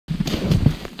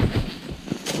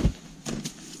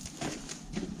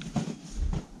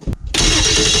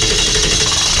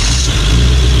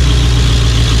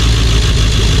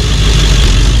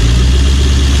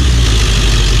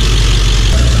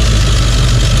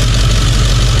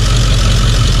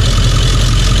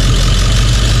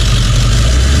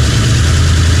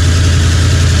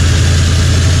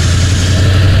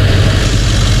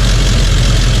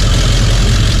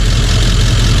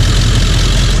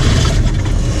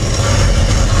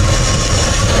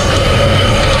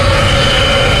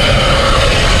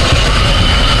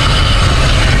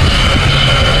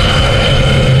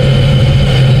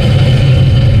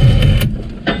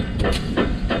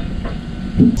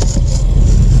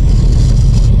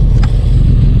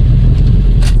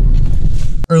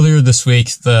earlier this week,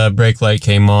 the brake light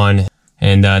came on,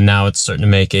 and now it's starting to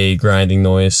make a grinding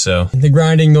noise. So the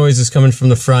grinding noise is coming from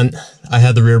the front. I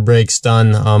had the rear brakes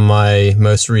done on my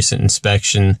most recent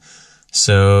inspection.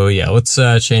 So yeah, let's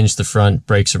change the front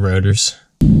brakes and rotors.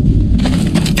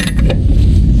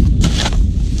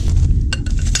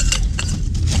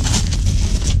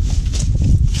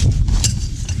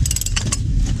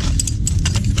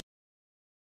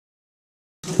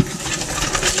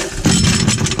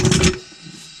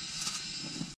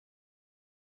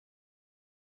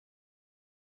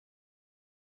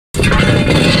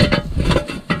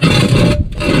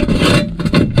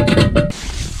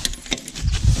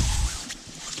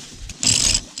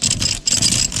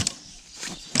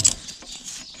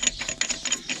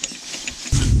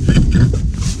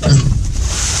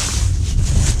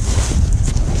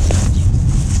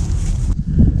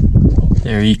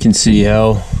 There you can see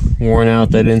how worn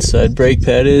out that inside brake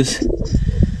pad is.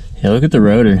 Yeah, look at the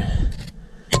rotor.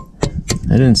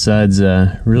 That inside's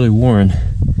really worn.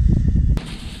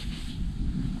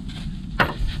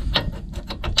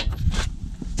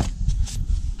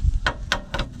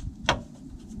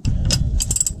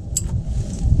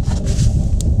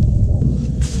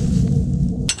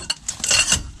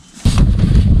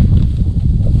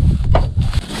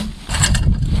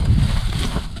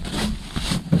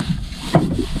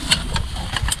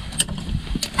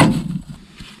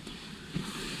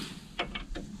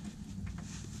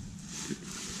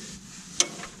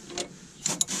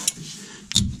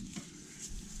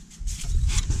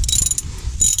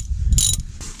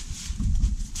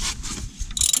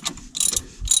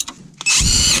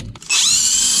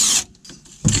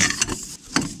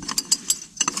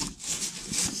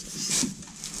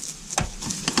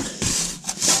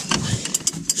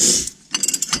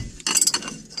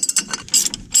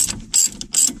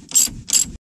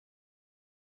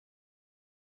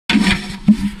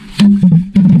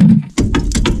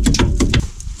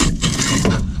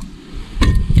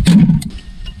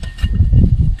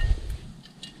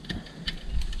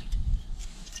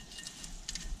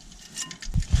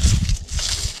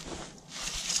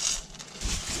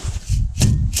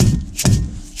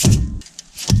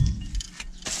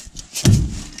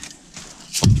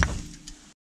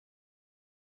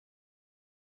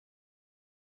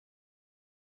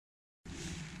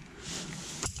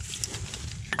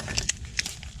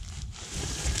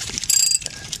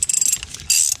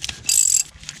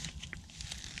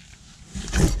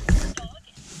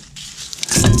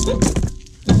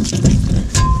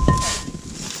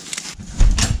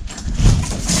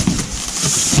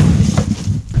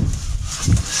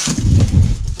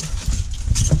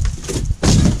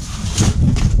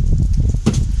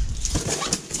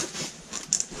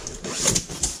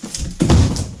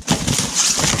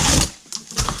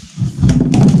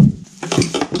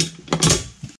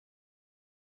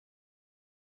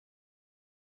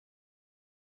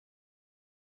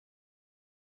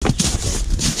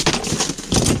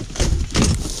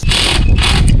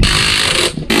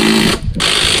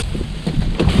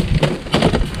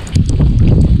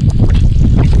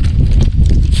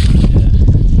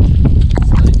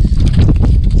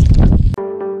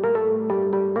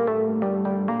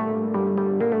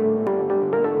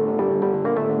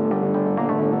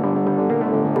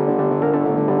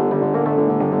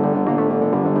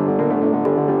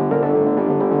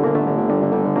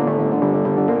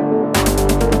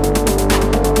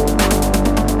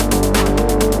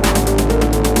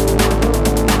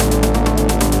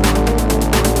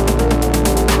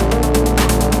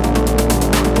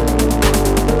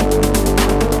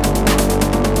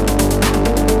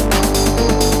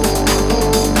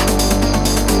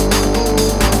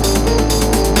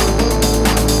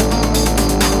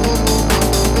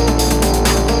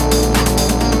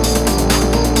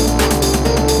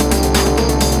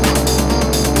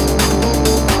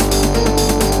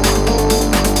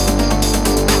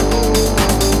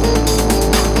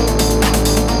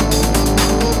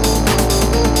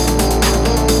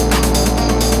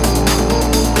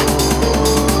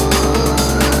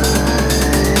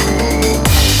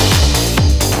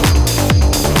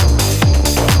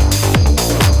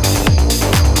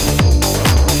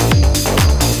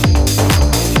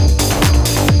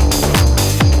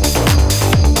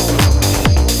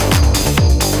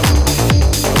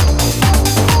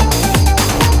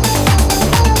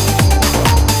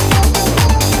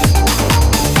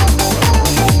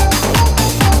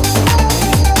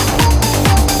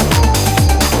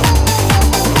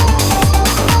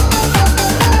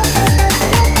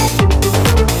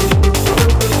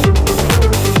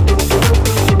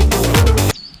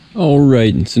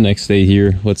 Alright, it's the next day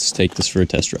here. Let's take this for a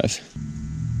test drive.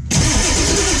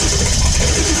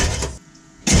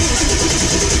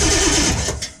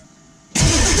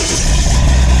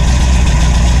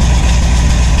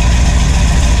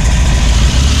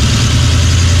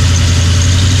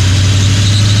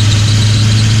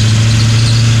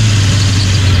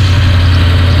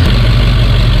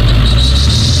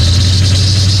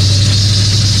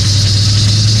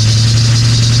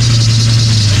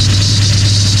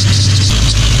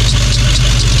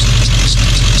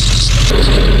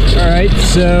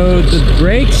 So the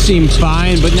brakes seem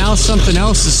fine, but now something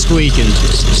else is squeaking. I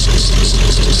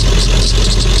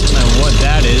don't know what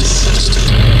that is.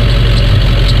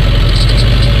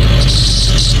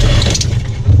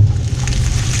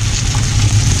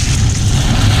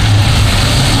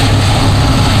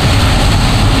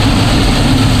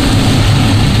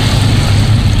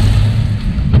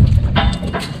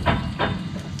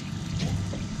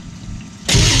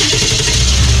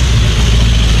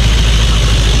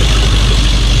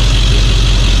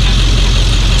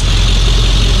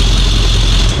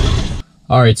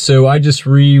 Alright, so I just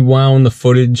rewound the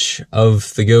footage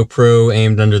of the GoPro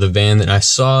aimed under the van, and I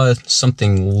saw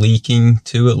something leaking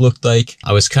too, it looked like.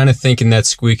 I was kind of thinking that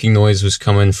squeaking noise was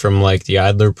coming from like the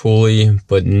idler pulley,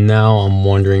 but now I'm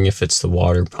wondering if it's the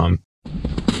water pump.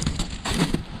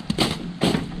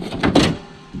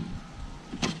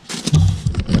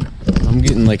 I'm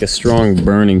getting like a strong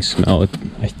burning smell.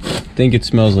 I think it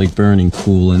smells like burning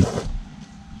coolant.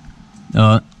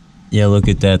 Yeah, look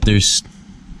at that. There's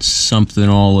something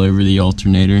all over the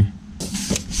alternator.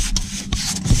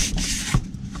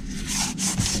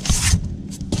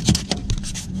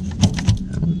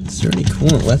 Is there any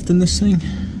coolant left in this thing?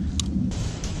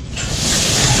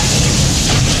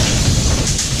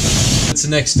 It's the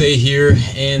next day here,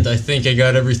 and I think I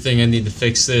got everything I need to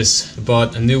fix this. I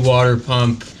bought a new water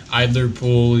pump, idler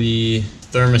pulley,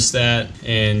 thermostat,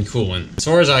 and coolant. As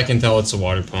far as I can tell, it's a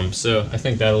water pump, so I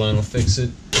think that alone will fix it.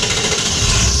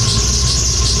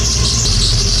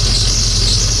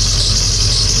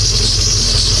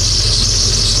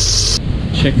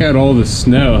 Check out all the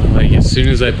snow, like as soon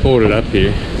as I pulled it up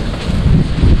here.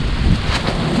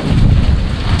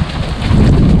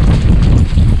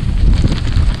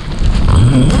 I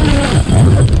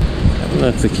don't know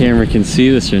if the camera can see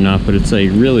this or not, but it's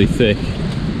like really thick.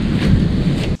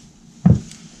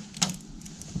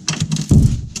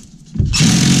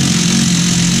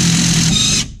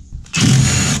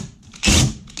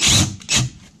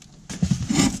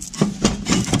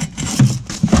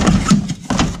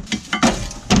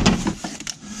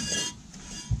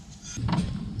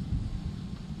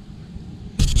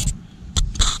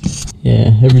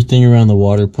 Yeah, everything around the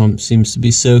water pump seems to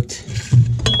be soaked.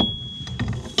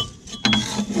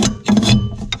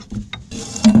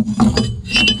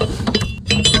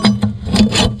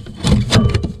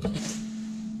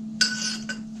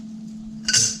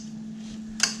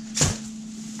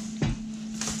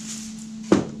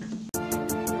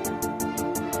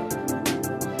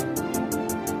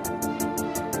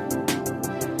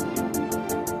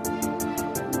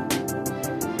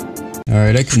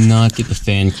 Alright, I could not get the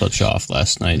fan clutch off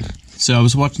last night. So I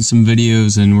was watching some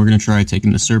videos, and we're going to try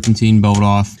taking the serpentine belt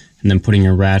off and then putting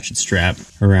a ratchet strap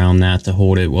around that to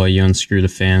hold it while you unscrew the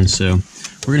fan. So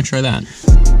we're going to try that.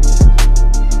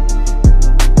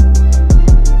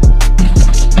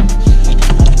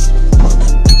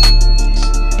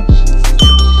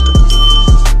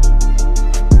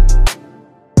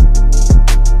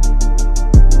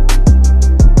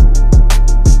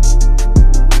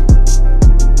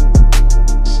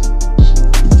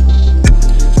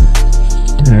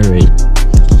 Alright,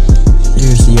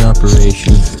 here's the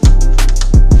operation.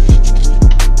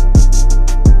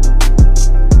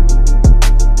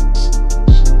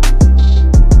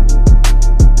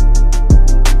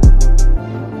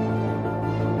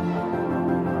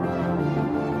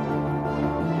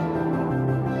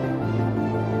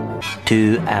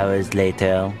 Two hours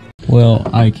later. Well,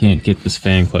 I can't get this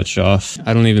fan clutch off.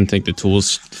 I don't even think the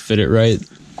tools fit it right.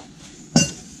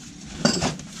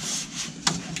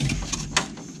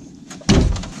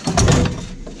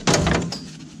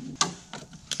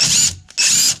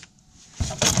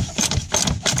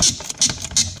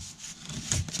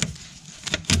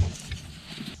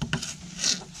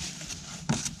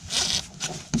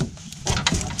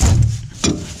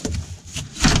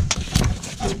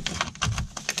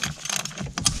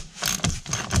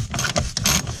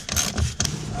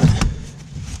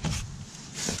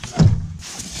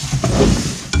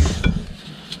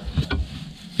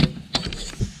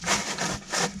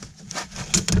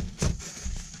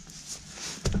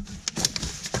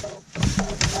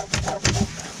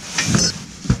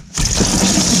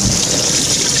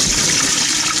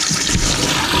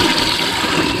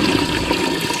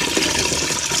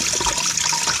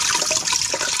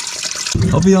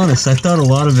 I'll be honest, I thought a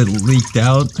lot of it leaked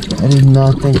out. I did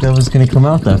not think that was going to come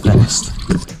out that fast.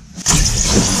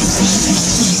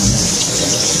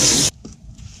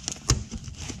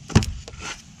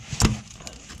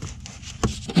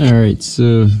 Alright,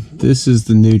 so this is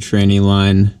the new tranny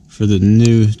line for the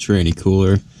new tranny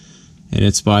cooler, and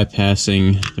it's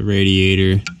bypassing the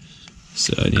radiator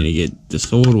So I need to get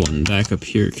this old one back up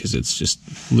here because it's just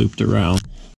looped around.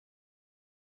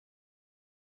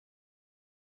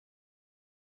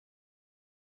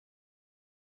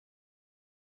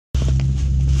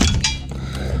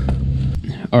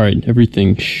 Alright,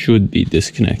 everything should be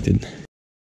disconnected.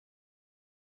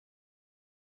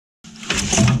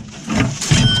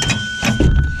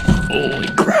 Holy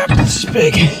crap, this is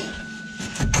big.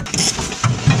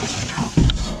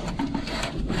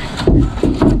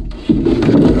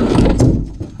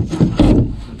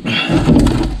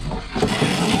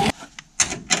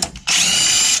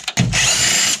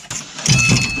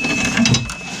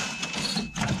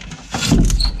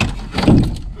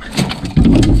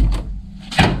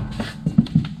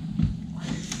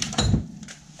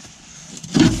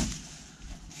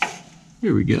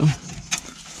 Here we go.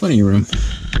 Plenty of room.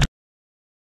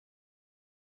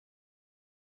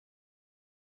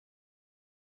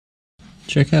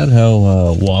 Check out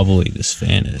how wobbly this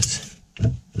fan is.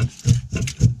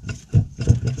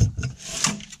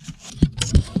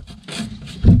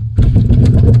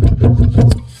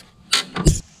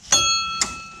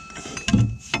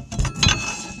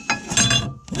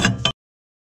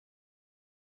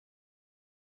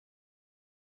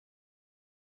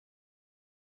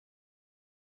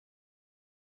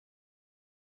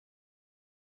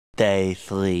 Day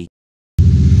 3.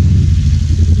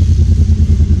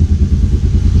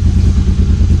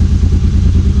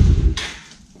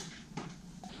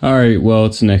 Alright, well,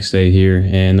 it's the next day here,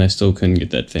 and I still couldn't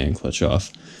get that fan clutch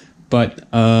off. But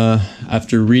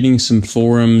after reading some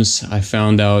forums, I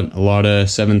found out a lot of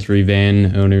 7.3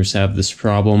 van owners have this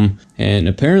problem, and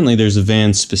apparently there's a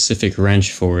van-specific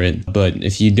wrench for it. But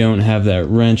if you don't have that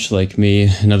wrench like me,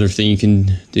 another thing you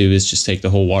can do is just take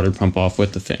the whole water pump off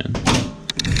with the fan.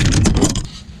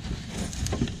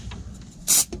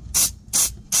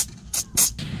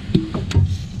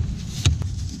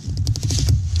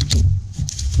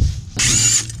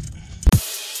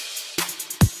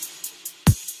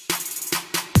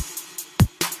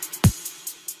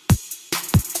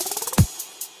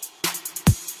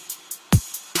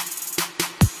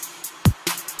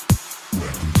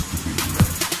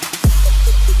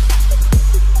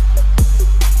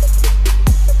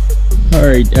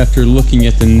 Alright, after looking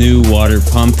at the new water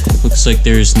pump, looks like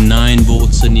there's 9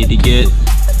 bolts I need to get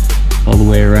all the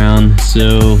way around.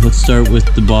 So let's start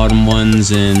with the bottom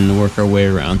ones and work our way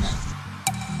around.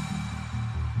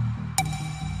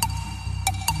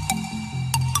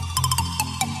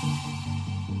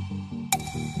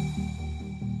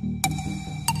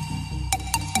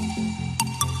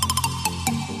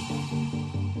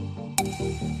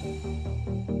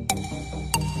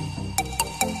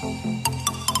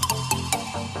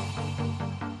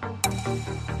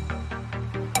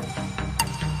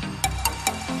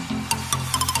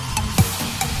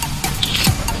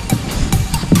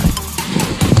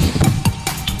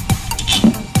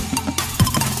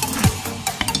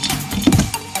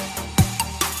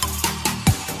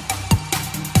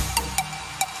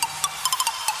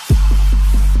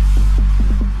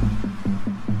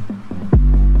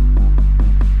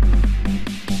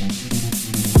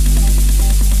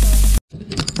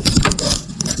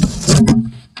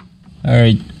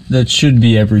 Alright, that should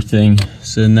be everything.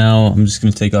 So now I'm just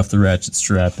going to take off the ratchet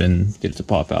strap and get it to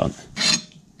pop out.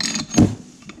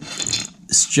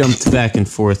 This jumped back and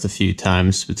forth a few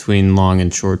times between long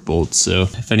and short bolts, so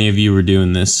if any of you were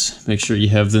doing this, make sure you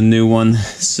have the new one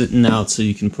sitting out so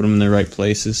you can put them in the right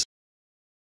places.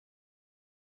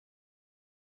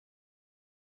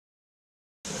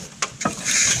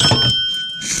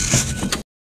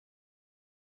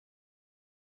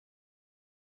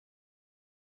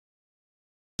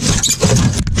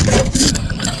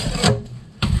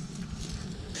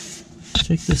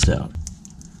 Check this out.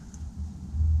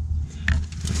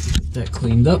 Get that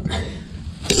cleaned up.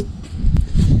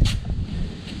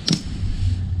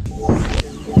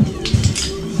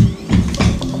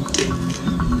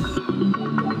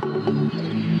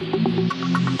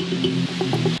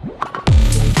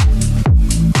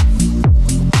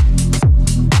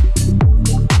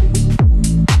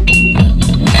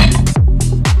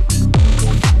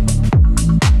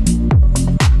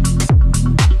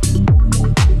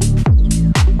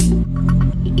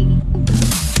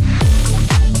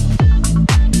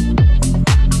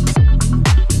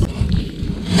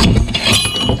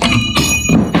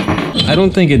 I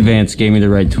don't think Advanced gave me the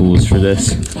right tools for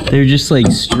this. They're just like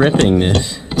stripping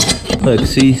this. Look,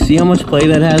 see how much play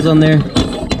that has on there?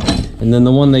 And then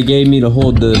the one they gave me to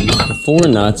hold the 4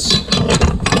 nuts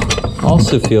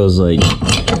also feels like,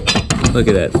 look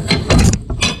at that.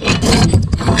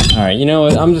 Alright, you know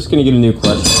what? I'm just gonna get a new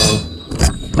clutch.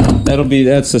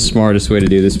 That's the smartest way to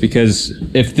do this, because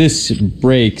if this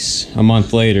breaks a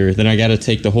month later, then I got to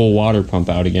take the whole water pump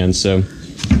out again. So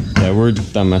yeah, we're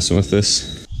done messing with this.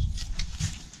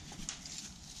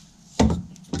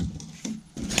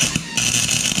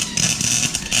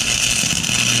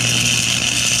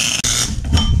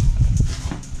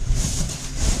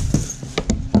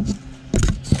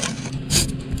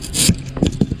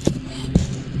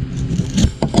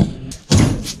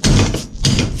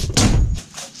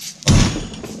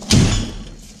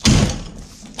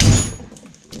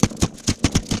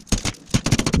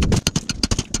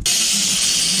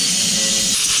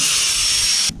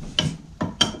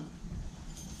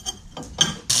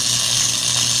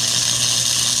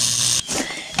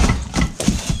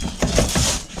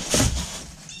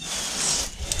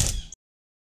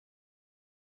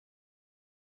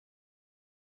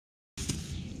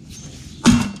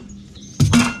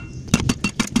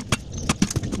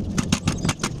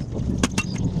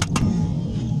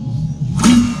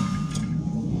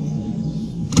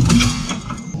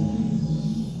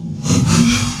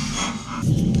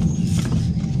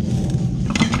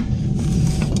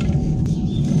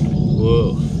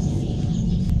 Whoa.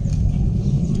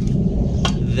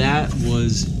 That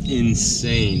was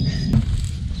insane.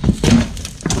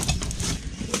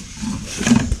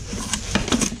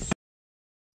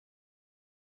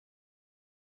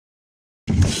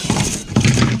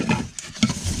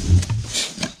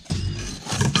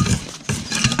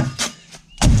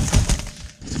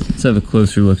 Let's have a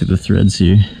closer look at the threads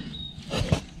here.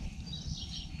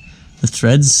 The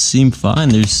threads seem fine.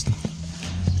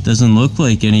 Doesn't look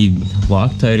like any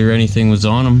Loctite or anything was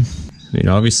on them. I mean,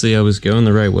 obviously I was going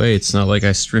the right way. It's not like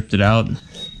I stripped it out.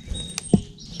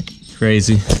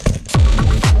 Crazy.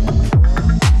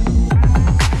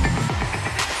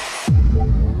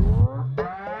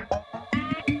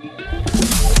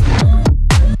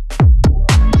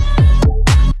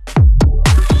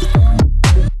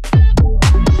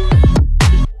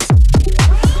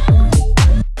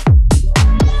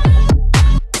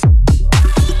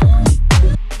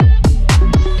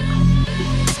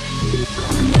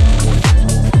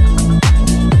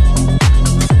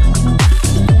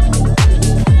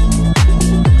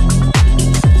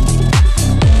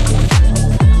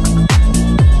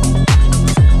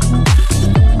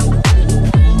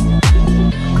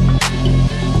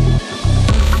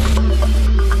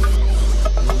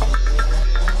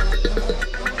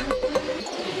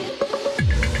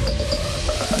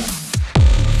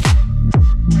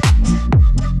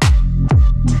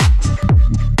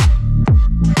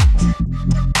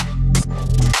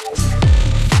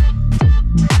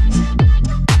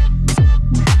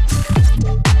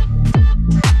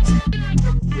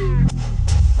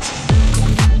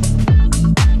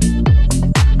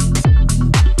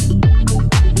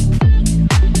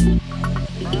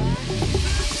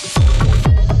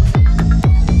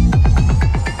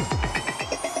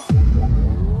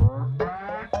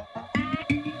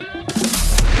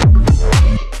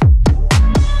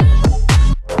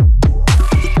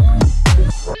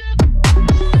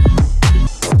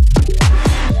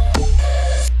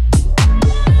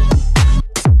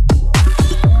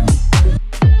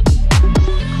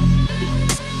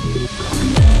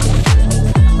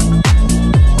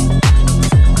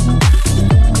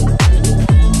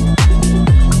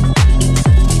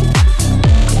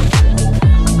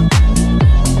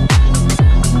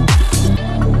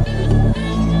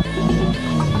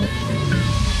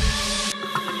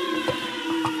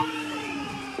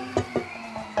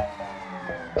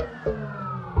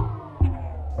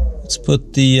 Let's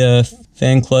put the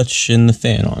fan clutch and the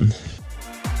fan on.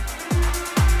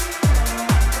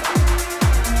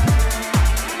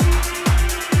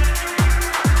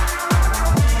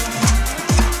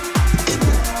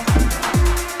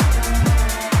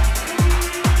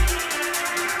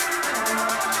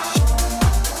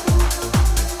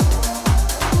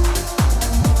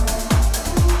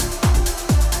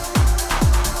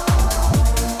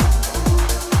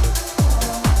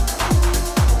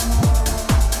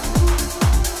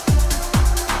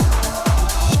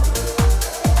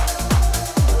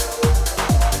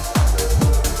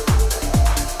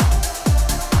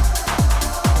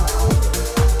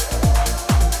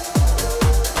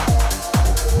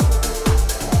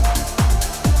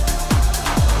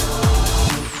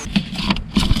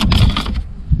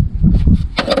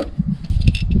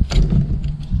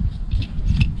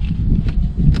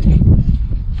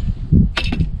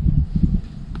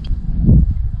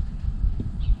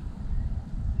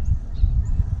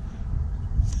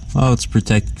 Oh, it's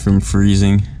protected from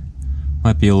freezing.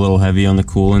 Might be a little heavy on the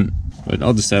coolant, but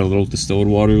I'll just add a little distilled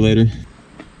water later.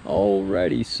 All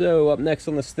Alrighty, so up next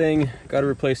on this thing, got to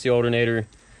replace the alternator.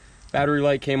 Battery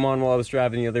light came on while I was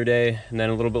driving the other day, and then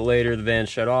a little bit later the van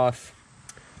shut off.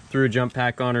 Threw a jump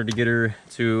pack on her to get her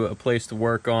to a place to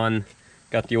work on.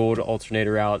 Got the old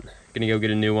alternator out. Gonna go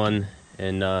get a new one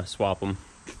and swap them.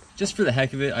 Just for the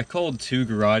heck of it, I called 2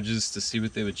 garages to see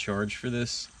what they would charge for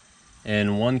this.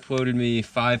 And one quoted me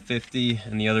 $550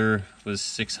 and the other was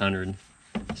 $600.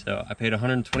 So I paid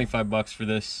 125 bucks for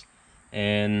this,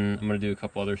 and I'm gonna do a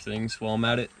couple other things while I'm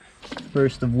at it.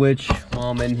 First of which,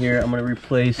 while I'm in here, I'm gonna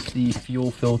replace the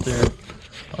fuel filter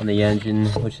on the engine,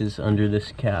 which is under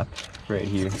this cap right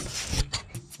here.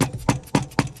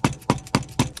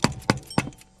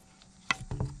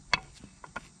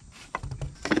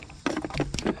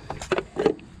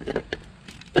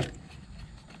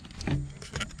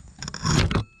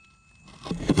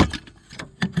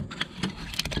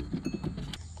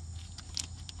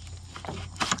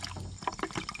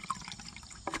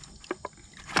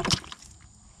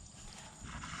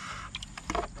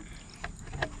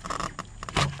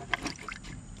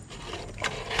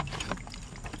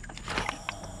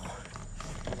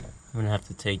 I'm gonna have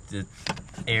to take the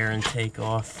air intake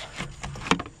off.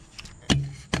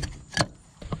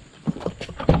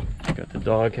 Got the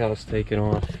doghouse taken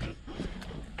off.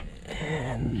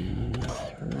 And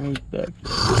right back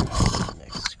there,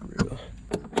 next screw.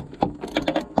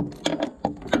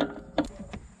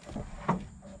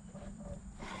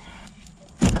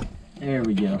 There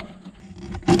we go.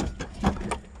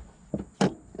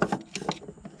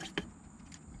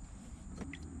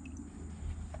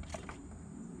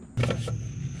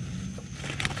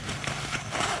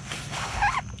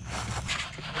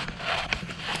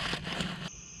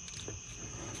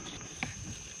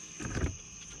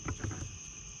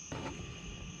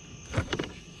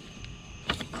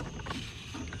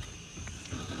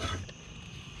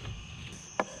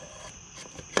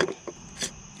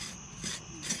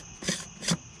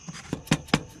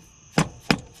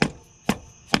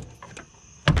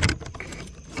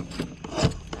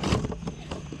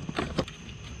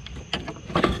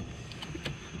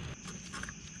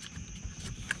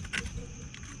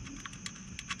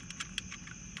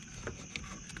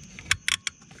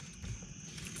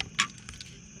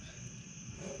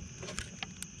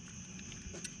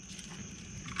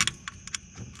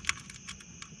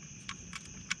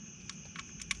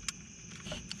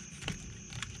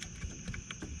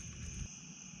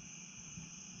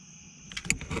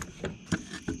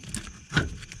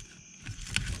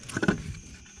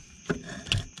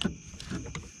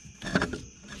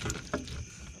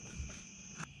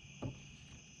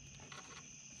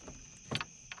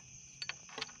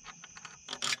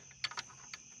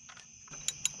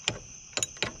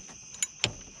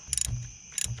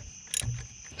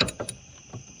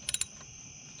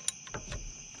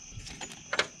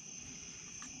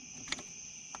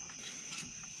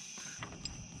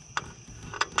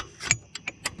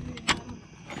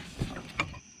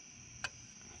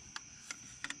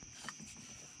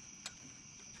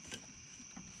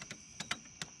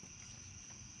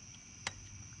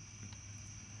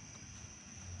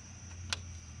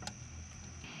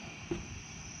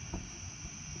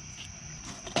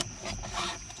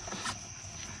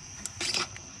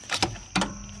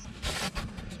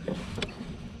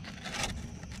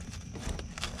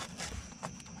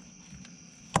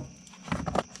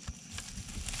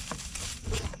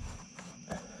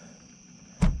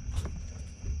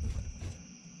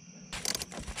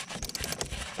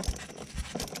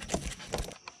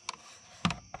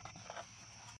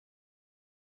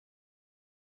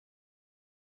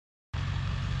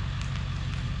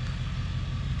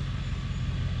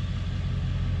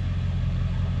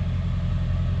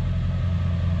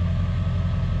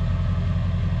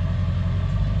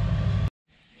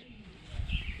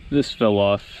 This fell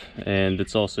off, and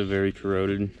it's also very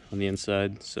corroded on the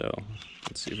inside, so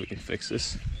let's see if we can fix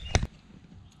this.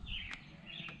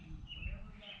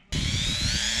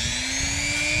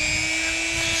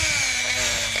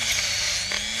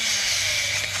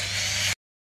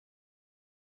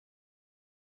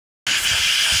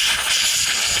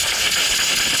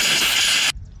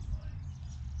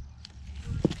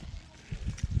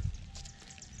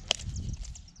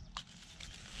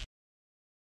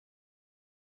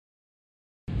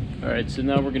 Alright, so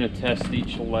now we're going to test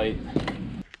each light.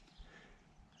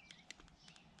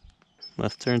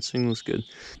 Left turn signal's good.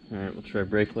 Alright, we'll try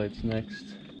brake lights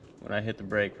next. When I hit the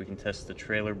brake, we can test the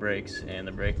trailer brakes and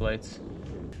the brake lights.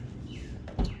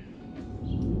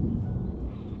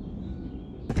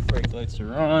 Brake lights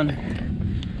are on.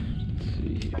 Let's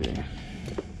see here.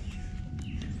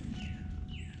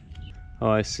 Oh,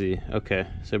 I see. Okay,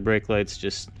 so brake lights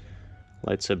just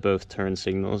Lights up both turn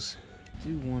signals. I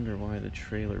do wonder why the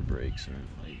trailer brakes aren't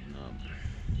lighting up.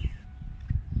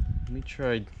 Let me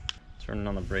try turning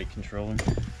on the brake controller.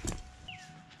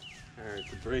 Alright,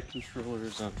 the brake controller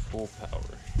is on full power.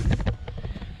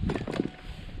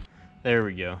 There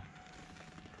we go.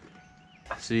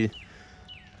 See?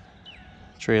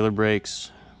 Trailer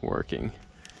brakes working.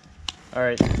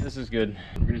 Alright, this is good.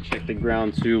 We're gonna check the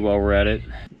ground too while we're at it.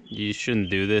 You shouldn't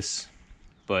do this,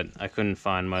 but I couldn't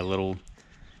find my little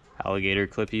alligator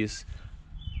clippies.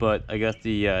 But I got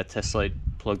the test light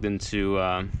plugged into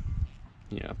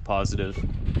positive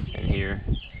in here.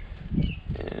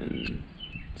 And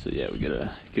so yeah, we got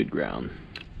a good ground.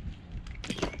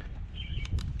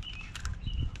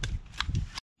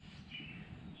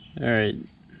 Alright,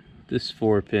 this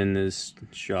 4-pin is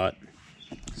shot,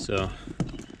 so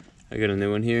I got a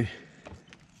new one here.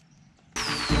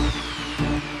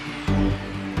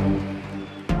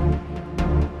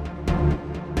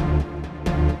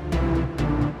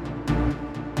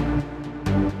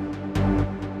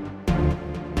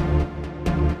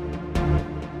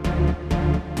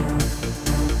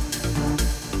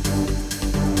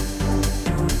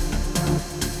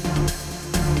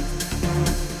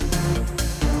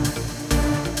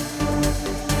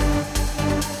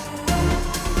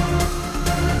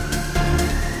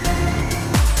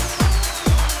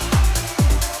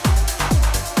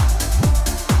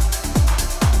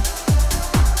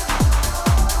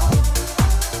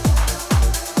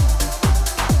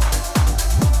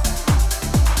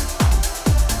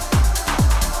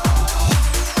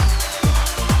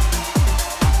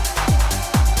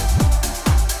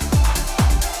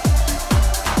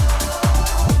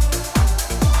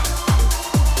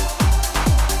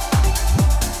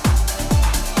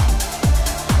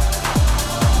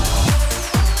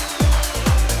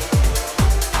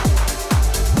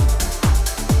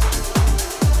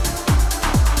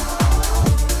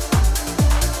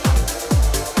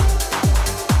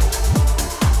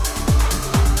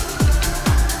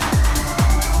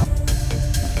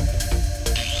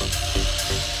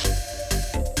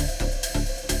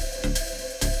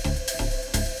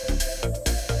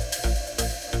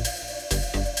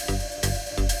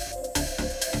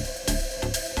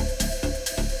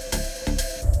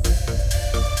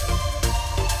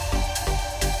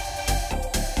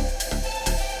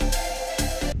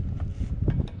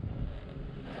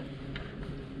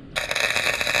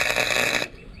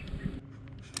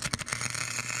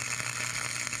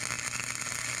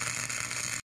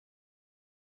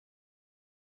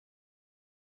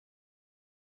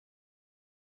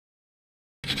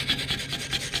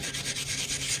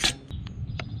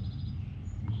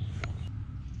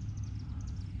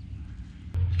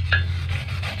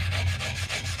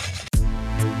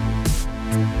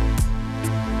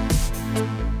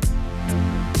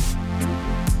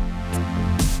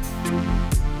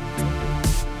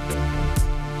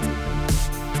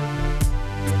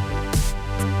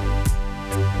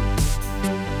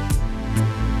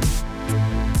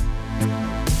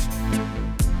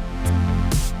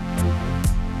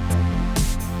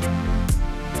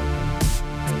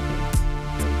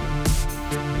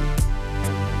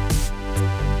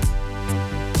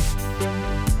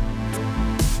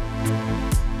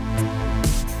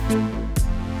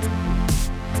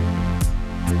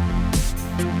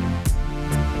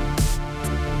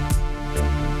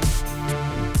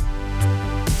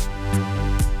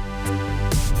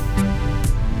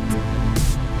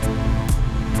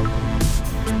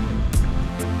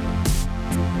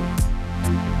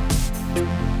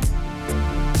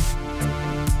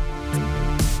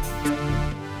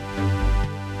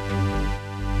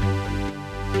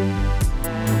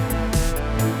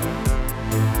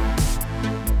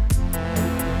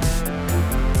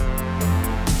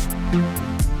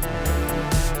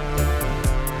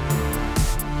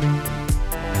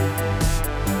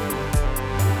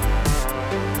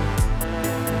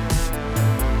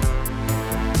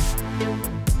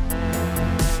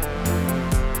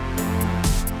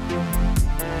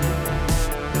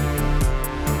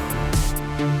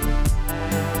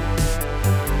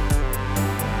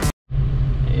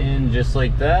 Just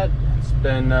like that, it's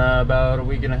been about a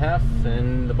week and a half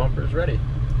and the bumper's ready.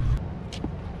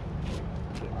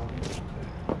 You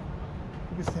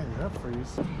can stand it up for you.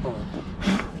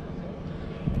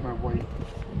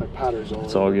 My powder's all.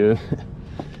 It's all good.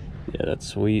 Yeah, that's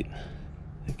sweet.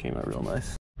 It came out real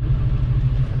nice.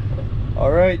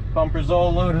 All right, bumper's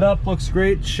all loaded up, looks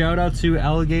great. Shout out to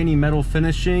Allegheny Metal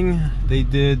Finishing. They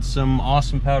did some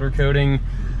awesome powder coating.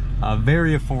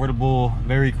 Very affordable,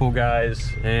 very cool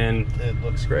guys, and it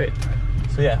looks great.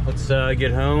 So yeah, let's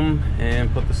get home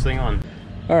and put this thing on.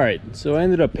 All right, so I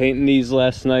ended up painting these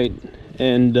last night,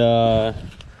 and they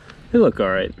look all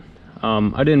right.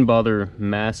 I didn't bother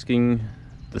masking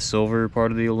the silver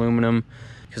part of the aluminum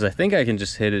because I think I can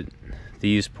just hit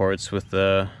these parts with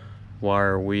the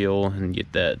wire wheel and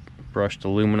get that brushed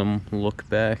aluminum look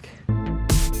back.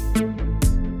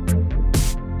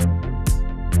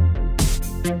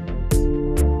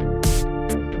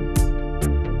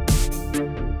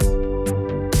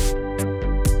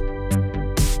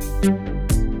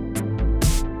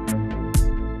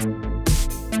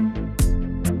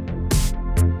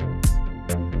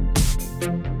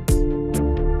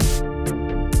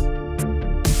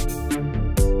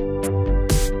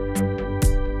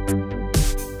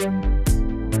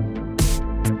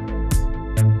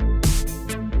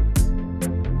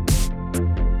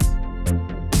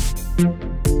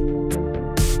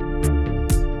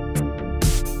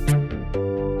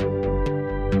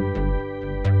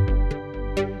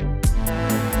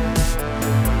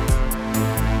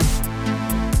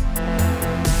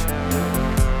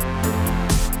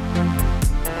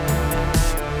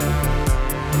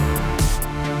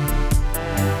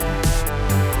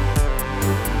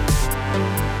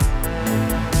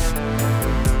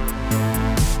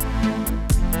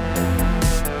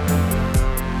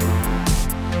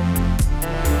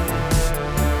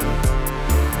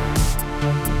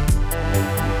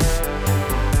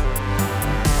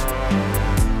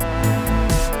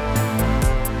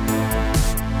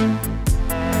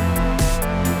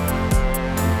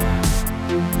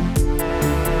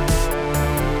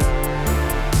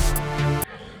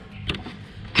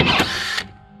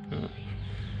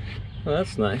 Well,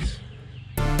 that's nice.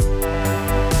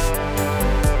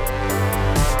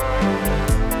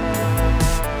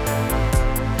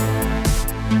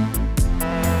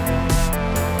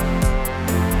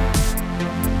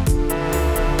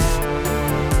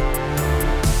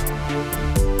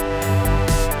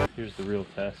 Here's the real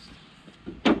test.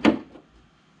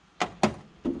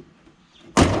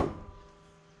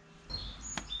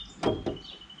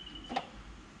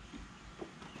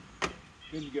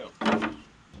 Good to go.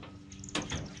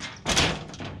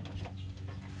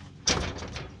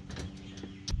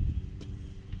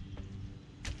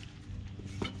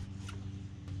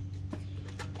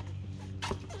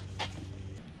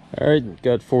 All right,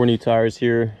 got 4 new tires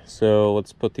here, so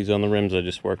let's put these on the rims I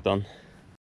just worked on.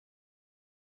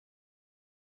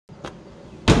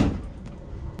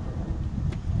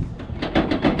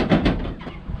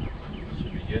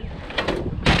 Should be good.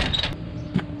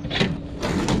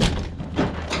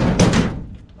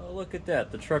 Oh, look at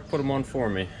that. The truck put them on for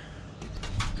me.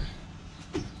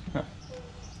 Huh.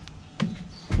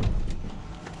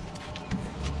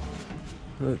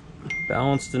 Look,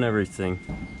 balanced and everything.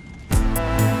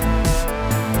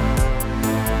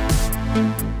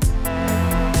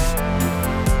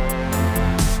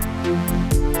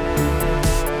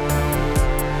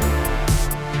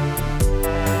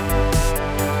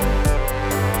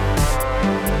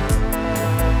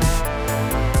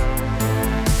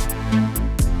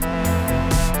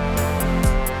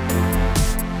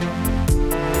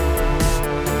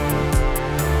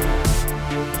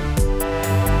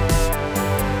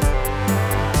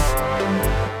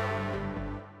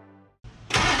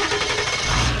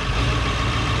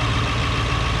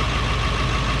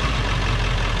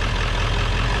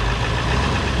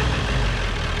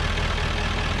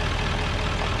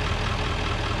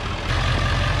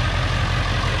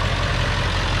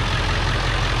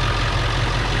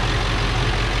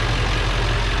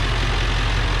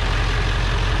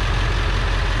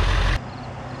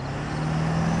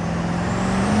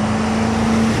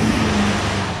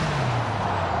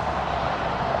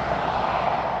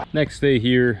 Next day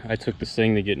here, I took this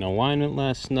thing to get an alignment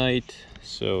last night,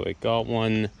 so it got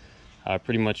one.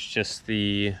 Pretty much just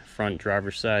the front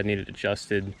driver's side needed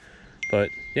adjusted, but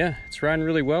yeah, it's riding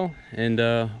really well, and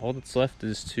all that's left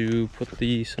is to put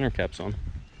the center caps on.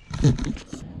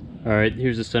 All right,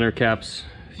 here's the center caps.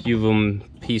 A few of them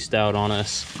pieced out on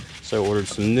us, so I ordered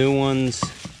some new ones.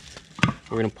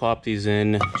 We're gonna pop these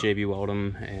in, JB weld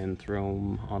them, and throw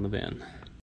them on the van.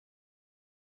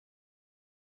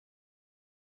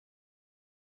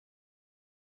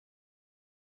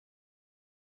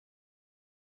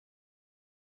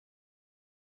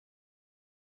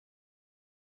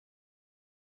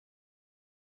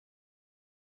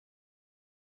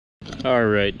 All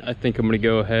right, I think I'm gonna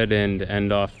go ahead and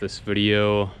end off this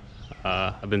video.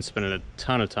 I've been spending a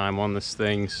ton of time on this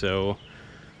thing, so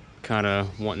kind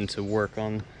of wanting to work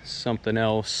on something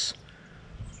else.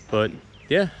 But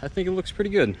yeah, I think it looks pretty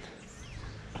good.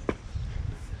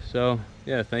 So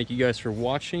yeah, thank you guys for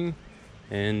watching,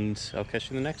 and I'll catch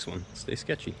you in the next one. Stay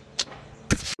sketchy.